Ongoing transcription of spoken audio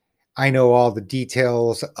I know all the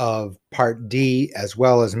details of Part D as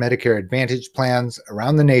well as Medicare Advantage plans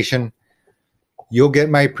around the nation. You'll get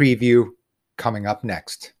my preview coming up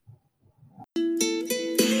next.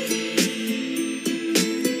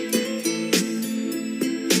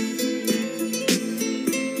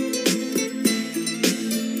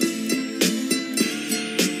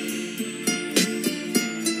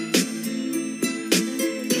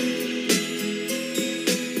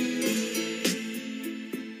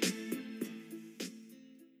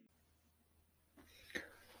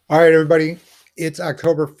 All right, everybody, it's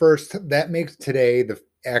October 1st. That makes today the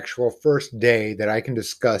actual first day that I can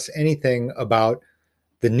discuss anything about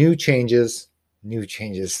the new changes.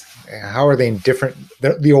 How are they different?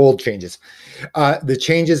 The old changes. The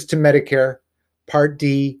changes to Medicare, Part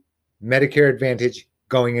D, Medicare Advantage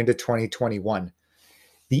going into 2021.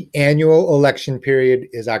 The annual election period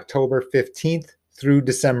is October 15th through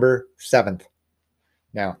December 7th.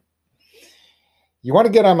 Now, you want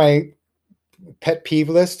to get on my pet peeve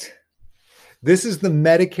list? This is the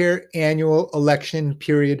Medicare annual election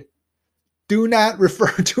period. Do not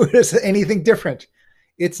refer to it as anything different.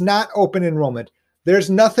 It's not open enrollment.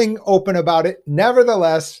 There's nothing open about it.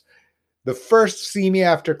 Nevertheless, the first See Me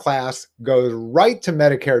After class goes right to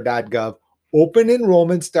Medicare.gov. Open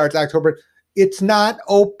enrollment starts October. It's not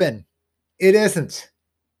open. It isn't.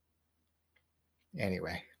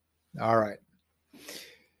 Anyway, all right.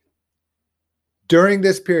 During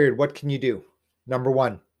this period, what can you do? Number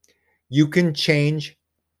one, you can change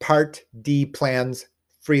Part D plans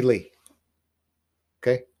freely.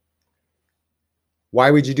 Okay. Why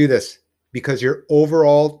would you do this? Because your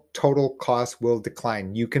overall total cost will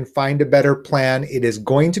decline. You can find a better plan. It is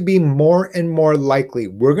going to be more and more likely.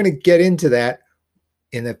 We're going to get into that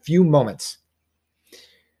in a few moments.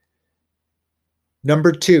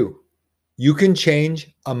 Number two, you can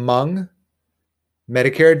change among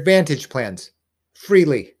Medicare Advantage plans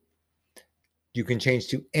freely. You can change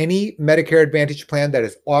to any Medicare Advantage plan that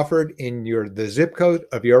is offered in the zip code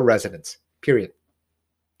of your residence, period.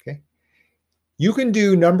 Okay. You can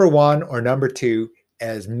do number one or number two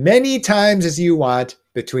as many times as you want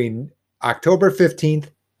between October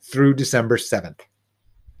 15th through December 7th.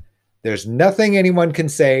 There's nothing anyone can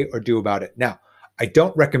say or do about it. Now, I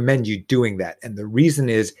don't recommend you doing that. And the reason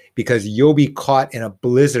is because you'll be caught in a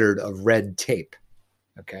blizzard of red tape.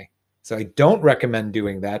 Okay. So I don't recommend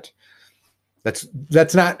doing that.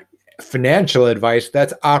 That's not financial advice.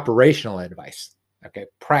 That's operational advice. Okay.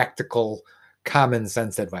 Practical, common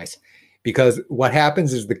sense advice. Because what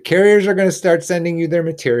happens is the carriers are going to start sending you their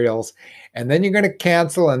materials, and then you're going to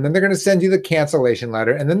cancel, and then they're going to send you the cancellation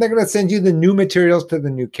letter, and then they're going to send you the new materials to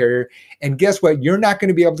the new carrier. And guess what? You're not going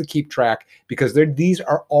to be able to keep track because these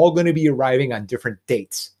are all going to be arriving on different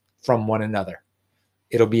dates from one another.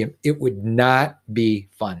 It would not be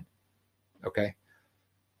fun. Okay.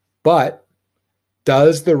 But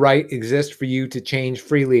does the right exist for you to change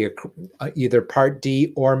freely either Part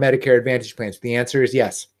D or Medicare Advantage plans? The answer is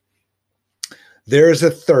yes. There is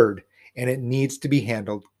a third, and it needs to be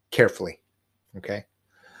handled carefully. Okay.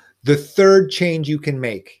 The third change you can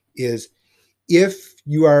make is if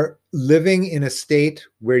you are living in a state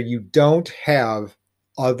where you don't have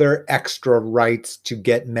other extra rights to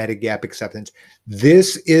get Medigap acceptance,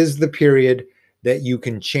 this is the period that you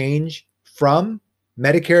can change from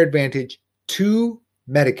Medicare Advantage to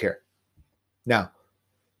Medicare. Now,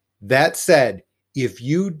 that said, if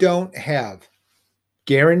you don't have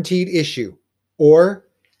guaranteed issue or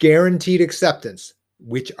guaranteed acceptance,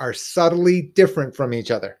 which are subtly different from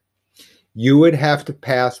each other, you would have to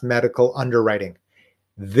pass medical underwriting.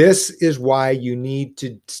 This is why you need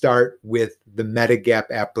to start with the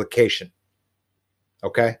Medigap application.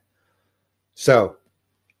 Okay? So,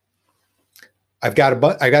 I got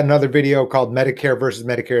another video called Medicare versus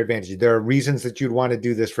Medicare Advantage. There are reasons that you'd want to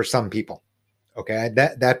do this for some people. Okay,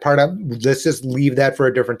 that part let's just leave that for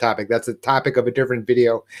a different topic. That's a topic of a different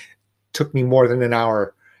video. Took me more than an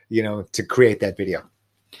hour, to create that video.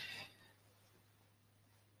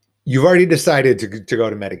 You've already decided to go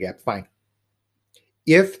to Medigap. Fine.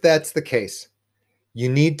 If that's the case, you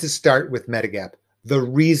need to start with Medigap. The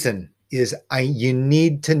reason is you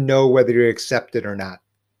need to know whether you're accepted or not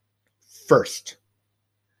first.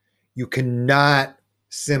 You cannot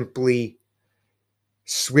simply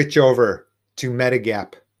switch over to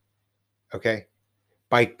Medigap, okay,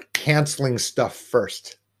 by canceling stuff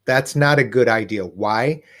first. That's not a good idea.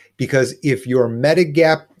 Why? Because if your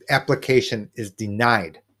Medigap application is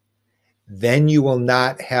denied, then you will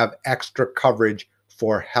not have extra coverage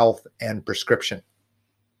for health and prescription.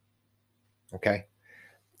 Okay?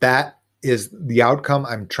 That is the outcome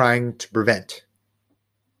I'm trying to prevent.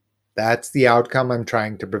 That's the outcome I'm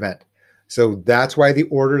trying to prevent. So that's why the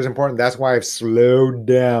order is important. That's why I've slowed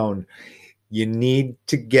down. You need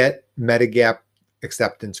to get Medigap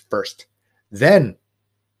acceptance first. Then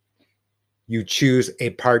you choose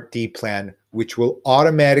a Part D plan, which will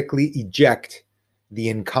automatically eject the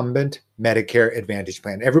incumbent Medicare Advantage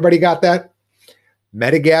plan. Everybody got that?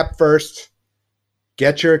 Medigap first,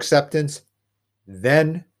 get your acceptance,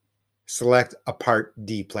 then select a Part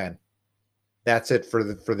D plan. That's it for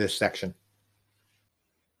this section.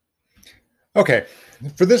 Okay,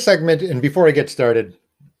 for this segment, and before I get started,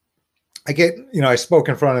 I spoke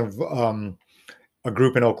in front of a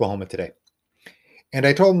group in Oklahoma today, and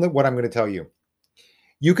I told them that what I'm going to tell you.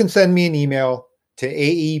 You can send me an email to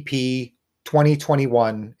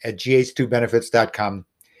aep2021@gh2benefits.com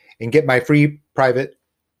and get my free private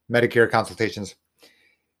Medicare consultations.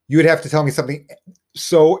 You would have to tell me something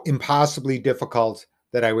so impossibly difficult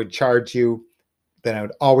that I would charge you, that I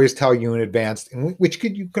would always tell you in advance, which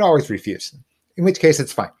you could always refuse, in which case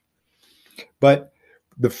it's fine. But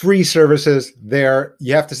the free services there,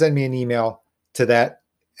 you have to send me an email to that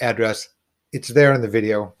address. It's there in the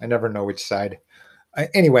video. I never know which side.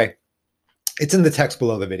 Anyway, it's in the text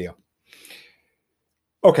below the video.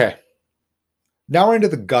 Okay, now we're into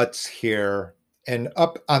the guts here, and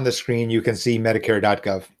up on the screen you can see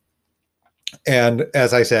Medicare.gov. And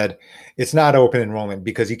as I said, it's not open enrollment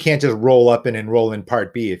because you can't just roll up and enroll in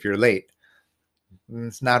Part B if you're late.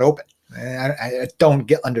 It's not open. I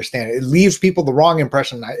don't understand it. It leaves people the wrong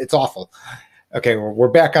impression. It's awful. Okay, we're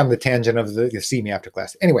back on the tangent of the See Me After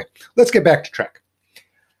class. Anyway, let's get back to track.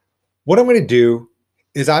 What I'm going to do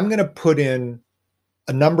is I'm going to put in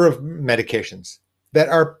a number of medications that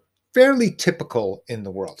are fairly typical in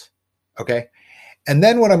the world. Okay, and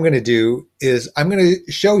then what I'm going to do is I'm going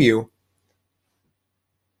to show you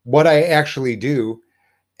what I actually do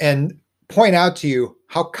and point out to you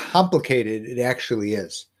how complicated it actually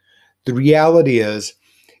is. The reality is,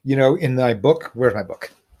 in my book, where's my book?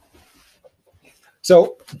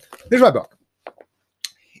 So there's my book.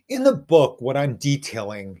 In the book, what I'm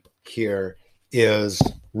detailing here is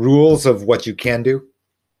rules of what you can do.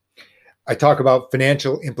 I talk about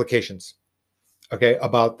financial implications, okay,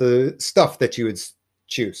 about the stuff that you would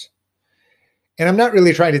choose. And I'm not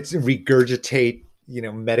really trying to regurgitate,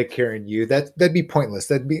 Medicare and you. That'd be pointless.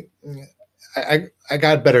 I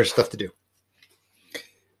got better stuff to do.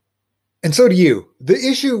 And so do you. The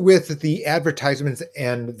issue with the advertisements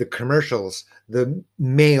and the commercials, the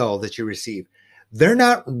mail that you receive, they're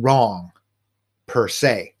not wrong per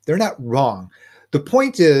se. They're not wrong. The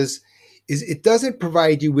point is it doesn't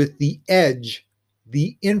provide you with the edge,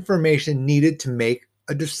 the information needed to make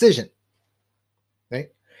a decision, right?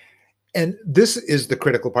 And this is the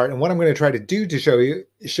critical part. And what I'm going to try to do to show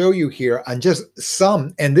you here on just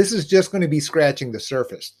some, and this is just going to be scratching the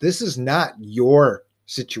surface. This is not your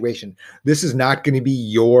situation. This is not going to be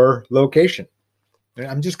your location. And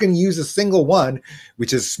I'm just going to use a single one,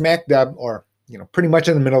 which is smack dab or, pretty much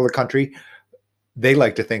in the middle of the country. They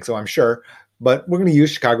like to think so, I'm sure, but we're going to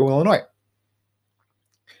use Chicago, Illinois.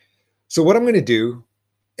 So what I'm going to do,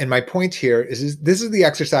 and my point here is this is the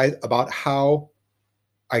exercise about how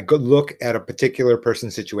I go look at a particular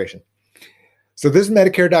person's situation. So this is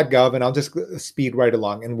Medicare.gov, and I'll just speed right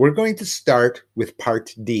along. And we're going to start with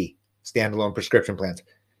Part D, standalone prescription plans.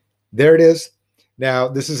 There it is. Now,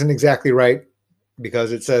 this isn't exactly right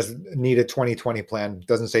because it says need a 2020 plan. It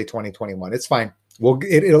doesn't say 2021. It's fine.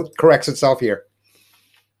 It corrects itself here.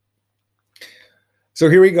 So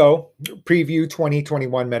here we go. Preview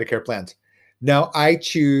 2021 Medicare plans. Now, I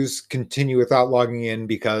choose continue without logging in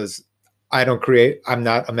because I'm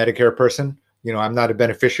not a Medicare person. I'm not a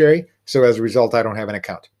beneficiary. So as a result, I don't have an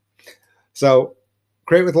account. So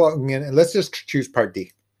create with logging in, and let's just choose Part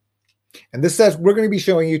D. And this says we're going to be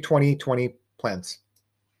showing you 2020 plans.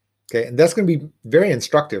 Okay, and that's going to be very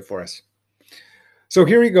instructive for us. So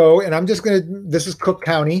here we go, and this is Cook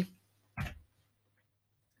County,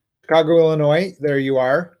 Chicago, Illinois. There you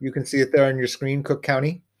are. You can see it there on your screen, Cook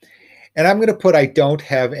County. And I'm going to put I don't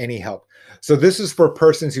have any help. So this is for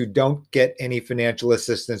persons who don't get any financial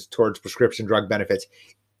assistance towards prescription drug benefits.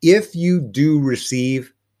 If you do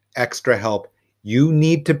receive extra help, you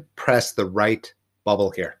need to press the right bubble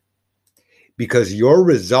here because your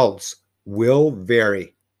results will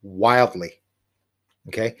vary wildly.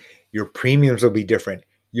 Okay? Your premiums will be different.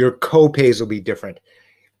 Your co-pays will be different.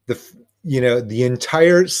 The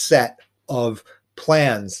entire set of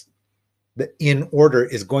plans in order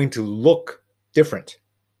is going to look different.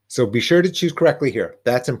 So be sure to choose correctly here.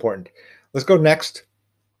 That's important. Let's go next.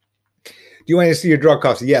 Do you want to see your drug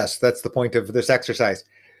costs? Yes, that's the point of this exercise.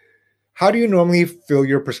 How do you normally fill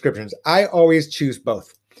your prescriptions? I always choose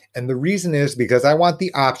both. And the reason is because I want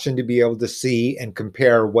the option to be able to see and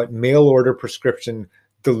compare what mail order prescription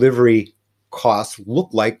delivery costs look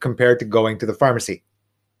like compared to going to the pharmacy.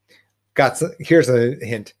 Here's a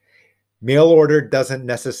hint. Mail order doesn't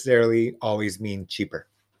necessarily always mean cheaper.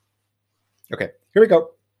 Okay, here we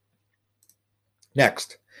go.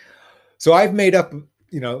 Next. So I've made up,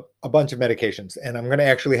 a bunch of medications, and I'm going to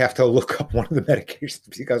actually have to look up one of the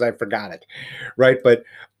medications because I forgot it, right? But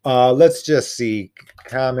let's just see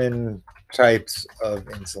common types of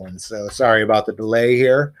insulin. So sorry about the delay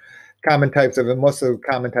here. Most of the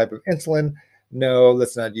common type of insulin. No,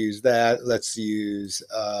 let's not use that. Let's use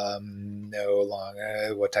no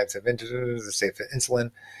longer. What types of insulin? Safe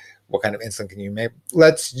insulin. What kind of insulin can you make?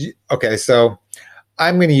 Okay, so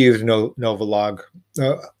I'm going to use Novolog.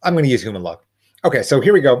 I'm going to use Humalog. Okay, so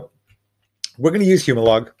here we go. We're going to use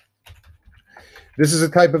Humalog. This is a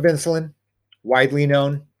type of insulin, widely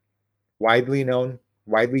known,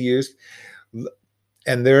 widely used.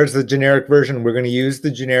 And there's the generic version. We're going to use the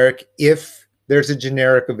generic. If there's a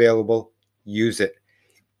generic available, use it.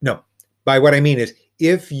 No, by what I mean is,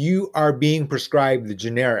 if you are being prescribed the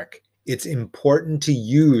generic, it's important to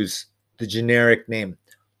use the generic name.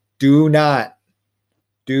 Do not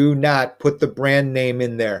put the brand name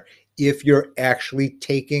in there if you're actually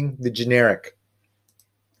taking the generic.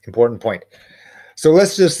 Important point. So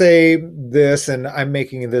let's just say this, and I'm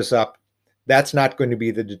making this up. That's not going to be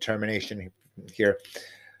the determination here.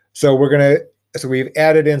 So we've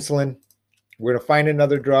added insulin. We're going to find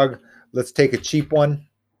another drug. Let's take a cheap one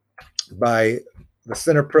by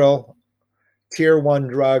lisinopril, tier 1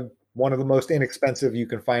 drug, one of the most inexpensive you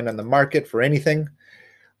can find on the market for anything.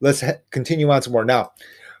 Let's continue on some more. Now,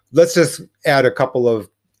 let's just add a couple of,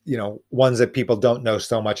 ones that people don't know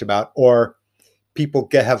so much about or people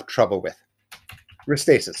have trouble with.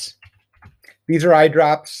 Restasis. These are eye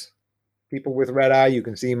drops. People with red eye, you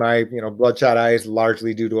can see my, bloodshot eyes,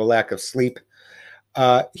 largely due to a lack of sleep.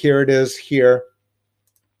 Here it is here.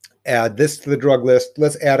 Add this to the drug list.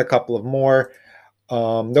 Let's add a couple of more.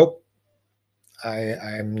 Nope.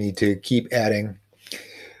 I need to keep adding.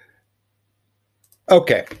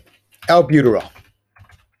 Okay. Albuterol.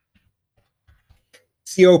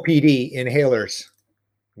 COPD inhalers.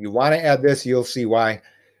 You want to add this, you'll see why.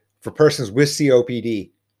 For persons with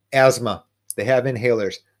COPD, asthma, they have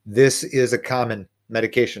inhalers. This is a common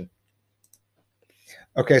medication.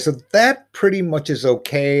 Okay, so that pretty much is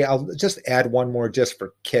okay. I'll just add one more just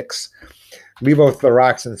for kicks.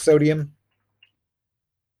 Levothyroxine sodium.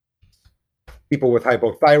 People with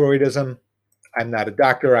hypothyroidism. I'm not a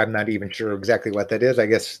doctor. I'm not even sure exactly what that is. I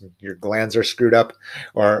guess your glands are screwed up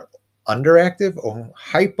or underactive or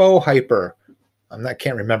hyper.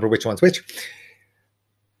 Can't remember which one's which.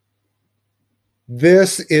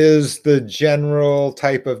 This is the general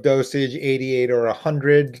type of dosage, 88 or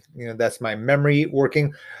 100. That's my memory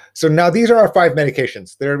working. So now these are our 5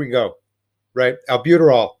 medications. There we go, right?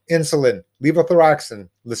 Albuterol, insulin, levothyroxine,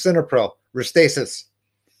 lisinopril, Restasis.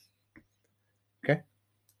 Okay.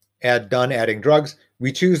 Done adding drugs.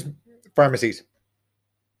 We choose pharmacies.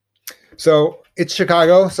 So it's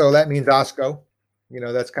Chicago, so that means Osco.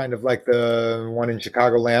 That's kind of like the one in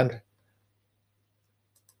Chicagoland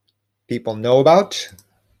people know about.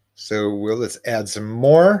 So let's add some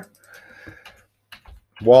more.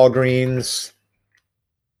 Walgreens.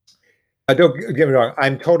 Don't get me wrong. I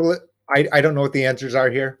don't know what the answers are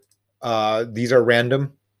here. These are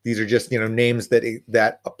random. These are just, names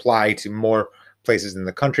that apply to more places in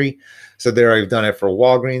the country. So there I've done it for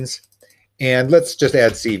Walgreens. And let's just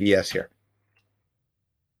add CVS here.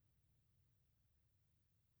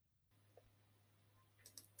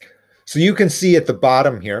 So you can see at the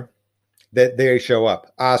bottom here that they show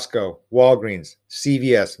up. Osco, Walgreens,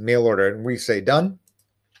 CVS, mail order, and we say done.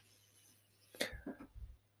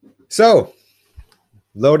 So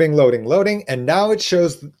loading, and now it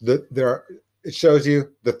shows it shows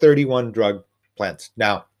you the 31 drug plans.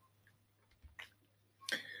 Now,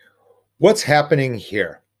 what's happening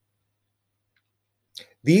here?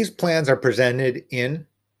 These plans are presented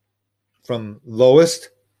from lowest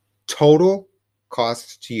total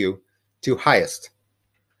cost to you to highest.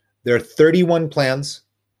 There are 31 plans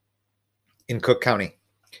in Cook County.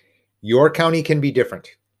 Your county can be different.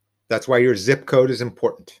 That's why your zip code is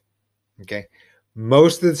important. Okay.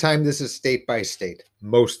 Most of the time, this is state by state.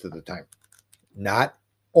 Most of the time. Not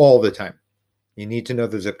all the time. You need to know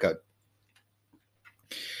the zip code.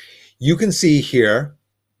 You can see here.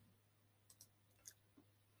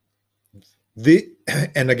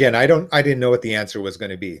 And again, I didn't know what the answer was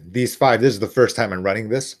going to be. These 5, this is the first time I'm running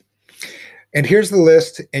this. And here's the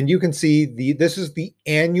list, and you can see this is the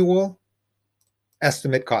annual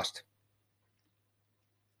estimate cost.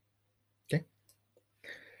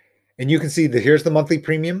 And you can see that here's the monthly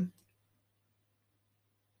premium.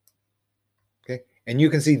 Okay. And you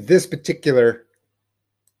can see this particular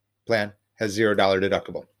plan has $0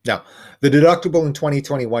 deductible. Now, the deductible in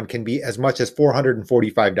 2021 can be as much as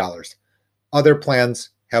 $445. Other plans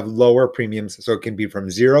have lower premiums, so it can be from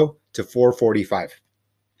 $0 to $445.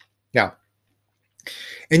 Now,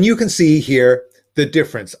 and you can see here the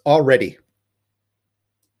difference already.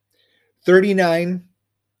 $39.24,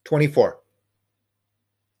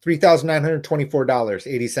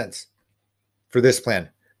 $3,924.80 for this plan.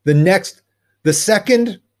 The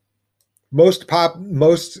second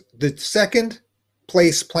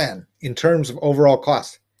place plan in terms of overall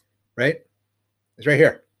cost, right? It's right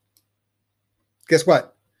here. Guess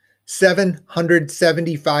what?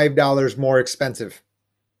 $775 more expensive.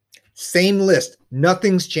 Same list.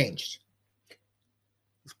 Nothing's changed.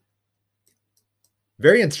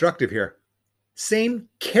 Very instructive here. Same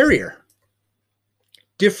carrier.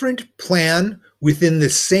 Different plan within the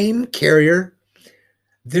same carrier.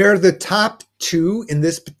 They're the top two in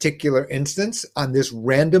this particular instance on this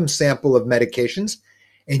random sample of medications.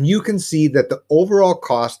 And you can see that the overall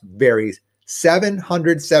cost varies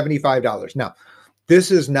 $775. Now,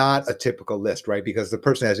 this is not a typical list, right? Because the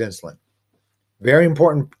person has insulin. Very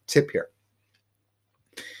important tip here.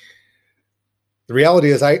 The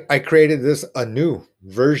reality is I created a new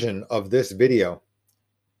version of this video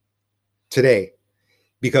today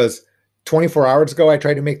because 24 hours ago, I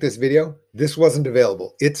tried to make this video. This wasn't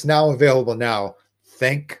available. It's now available now.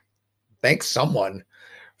 Thank someone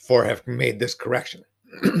for having made this correction.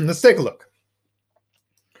 Let's take a look.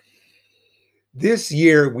 This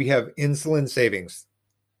year, we have insulin savings.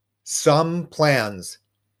 Some plans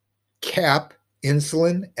cap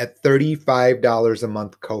insulin at $35 a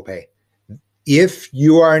month copay. If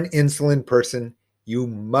you are an insulin person, you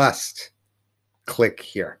must click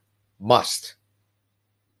here. Must.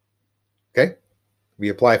 Okay? We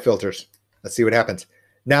apply filters. Let's see what happens.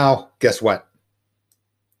 Now, guess what?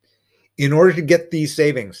 In order to get these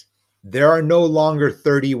savings, there are no longer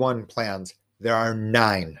 31 plans. There are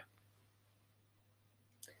 9.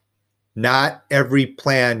 Not every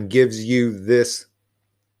plan gives you this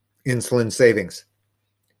insulin savings.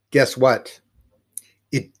 Guess what?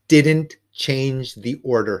 It didn't change the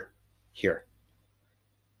order here.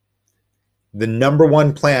 The number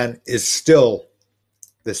one plan is still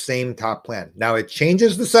the same top plan. Now it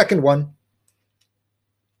changes the second one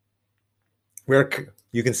where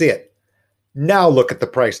you can see it. Now look at the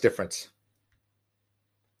price difference.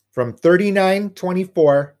 From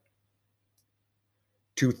 $39.24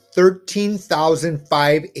 to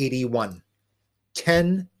 $13,581.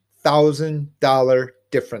 $10,000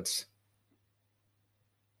 difference.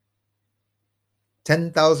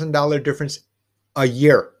 $10,000 difference a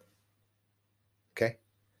year. Okay.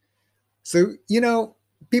 So,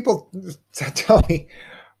 people tell me,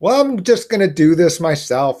 well, I'm just going to do this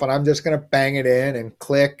myself and I'm just going to bang it in and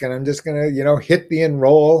click and I'm just going to, hit the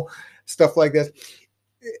enroll, stuff like this.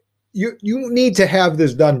 You need to have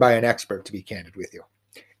this done by an expert, to be candid with you.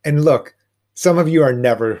 And look, some of you are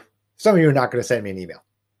not going to send me an email.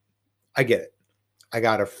 I get it. I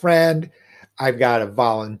got a friend. I've got a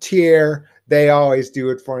volunteer. They always do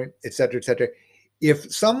it for me, et cetera, et cetera.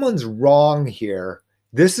 If someone's wrong here,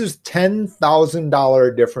 this is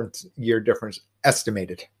 $10,000 year difference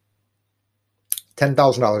estimated.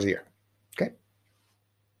 $10,000 a year. Okay.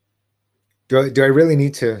 Do I really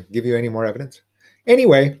need to give you any more evidence?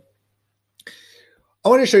 Anyway, I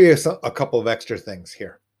want to show you a couple of extra things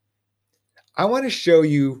here. I want to show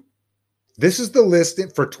you, this is the list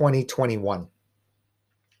for 2021,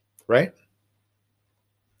 right?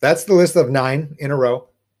 That's the list of 9 in a row.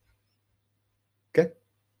 Okay.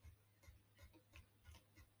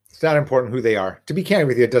 It's not important who they are. To be candid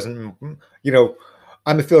with you, it doesn't,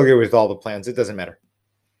 I'm affiliated with all the plans. It doesn't matter.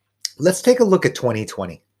 Let's take a look at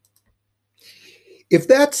 2020. If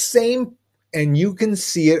that same, and you can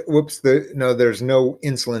see it, there's no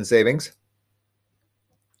insulin savings.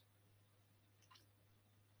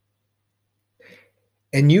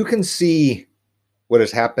 And you can see what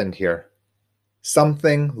has happened here.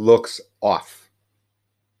 Something looks off.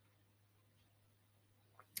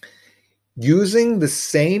 Using the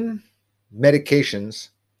same medications,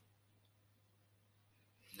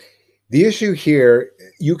 the issue here,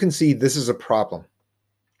 you can see this is a problem,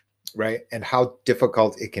 right? And how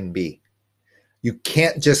difficult it can be. You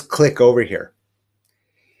can't just click over here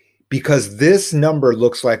because this number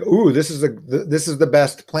looks like, ooh, this is the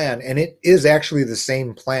best plan. And it is actually the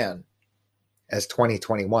same plan as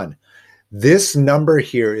 2021. This number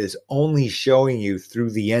here is only showing you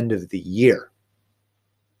through the end of the year,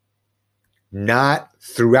 not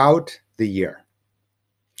throughout the year.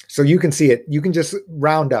 So you can see it. You can just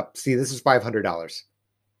round up. See, this is $500.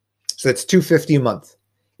 So it's $250 a month.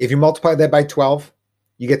 If you multiply that by 12,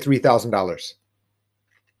 you get $3,000.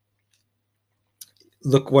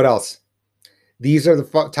 Look what else. These are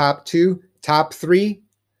the top two, top three.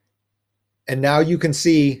 And now you can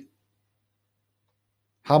see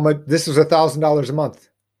how much this is $1,000 a month,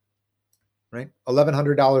 right?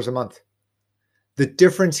 $1,100 a month. The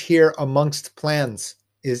difference here amongst plans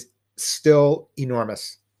is still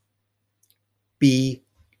enormous. Be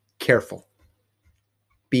careful.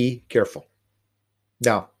 Be careful.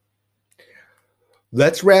 Now,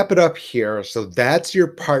 let's wrap it up here. So that's your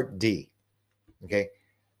part D. Okay.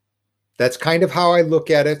 That's kind of how I look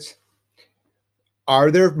at it. Are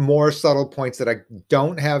there more subtle points that I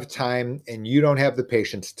don't have time and you don't have the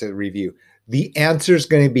patience to review? The answer is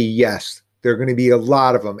going to be yes. There are going to be a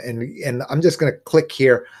lot of them. And I'm just going to click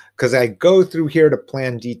here because I go through here to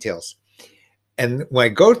plan details. And when I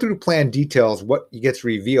go through plan details, what gets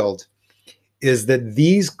revealed is that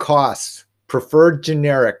these costs, preferred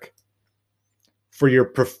generic for your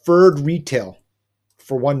preferred retail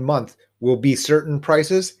for 1 month, will be certain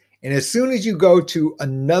prices. And as soon as you go to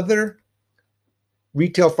another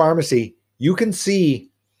retail pharmacy, you can see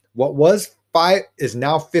what was $5 is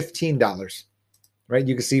now $15, right?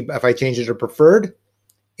 You can see if I change it to preferred,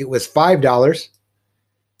 it was $5.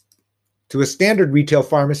 To a standard retail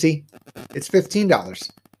pharmacy, it's $15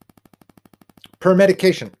 per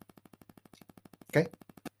medication. Okay.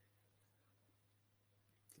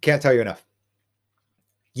 Can't tell you enough.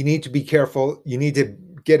 You need to be careful. You need to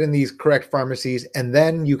get in these correct pharmacies, and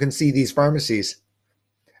then you can see these pharmacies.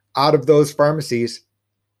 Out of those pharmacies,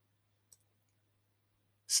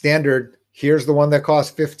 standard, here's the one that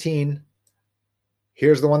costs 15.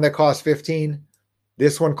 Here's the one that costs 15.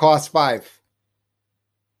 This one costs 5.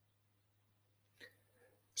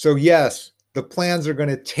 So yes, the plans are going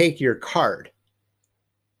to take your card.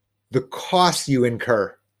 The costs you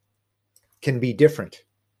incur can be different.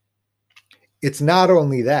 It's not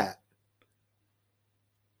only that.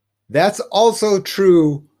 That's also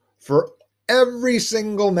true for every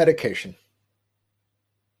single medication.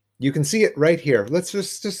 You can see it right here. Let's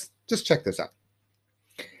just check this out.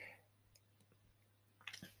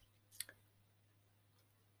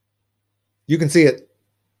 You can see it.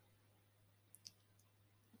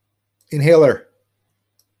 Inhaler,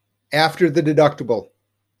 after the deductible,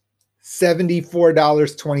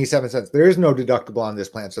 $74.27. There is no deductible on this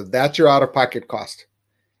plan, so that's your out-of-pocket cost.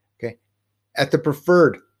 Okay. At the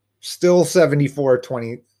preferred, still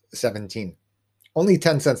 $74.17, only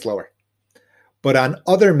 10 cents lower. But on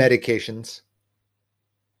other medications,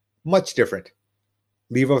 much different.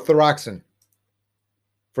 Levothyroxine,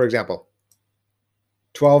 for example,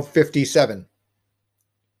 $12.57.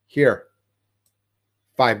 Here,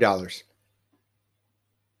 $5.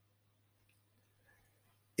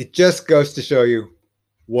 It just goes to show you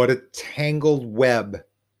what a tangled web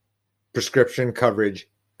prescription coverage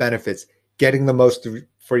benefits, getting the most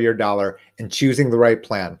for your dollar and choosing the right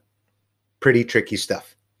plan. Pretty tricky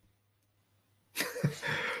stuff.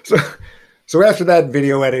 So after that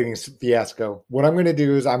video editing fiasco, what I'm going to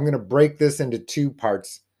do is I'm going to break this into 2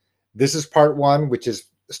 parts. This is part 1, which is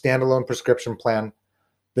standalone prescription plan.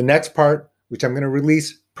 The next part, which I'm going to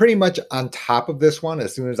release pretty much on top of this one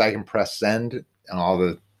as soon as I can press send and all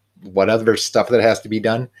the whatever stuff that has to be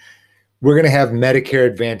done, we're going to have Medicare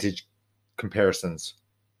Advantage comparisons.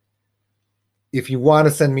 If you want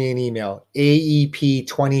to send me an email,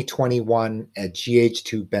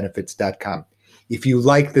 aep2021@gh2benefits.com. If you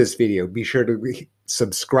like this video, be sure to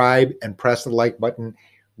subscribe and press the like button.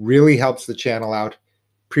 Really helps the channel out.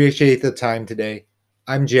 Appreciate the time today.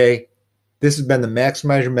 I'm Jay. This has been the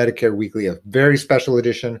Maximize Your Medicare Weekly, a very special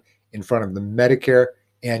edition in front of the Medicare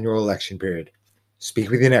annual election period. Speak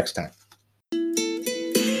with you next time.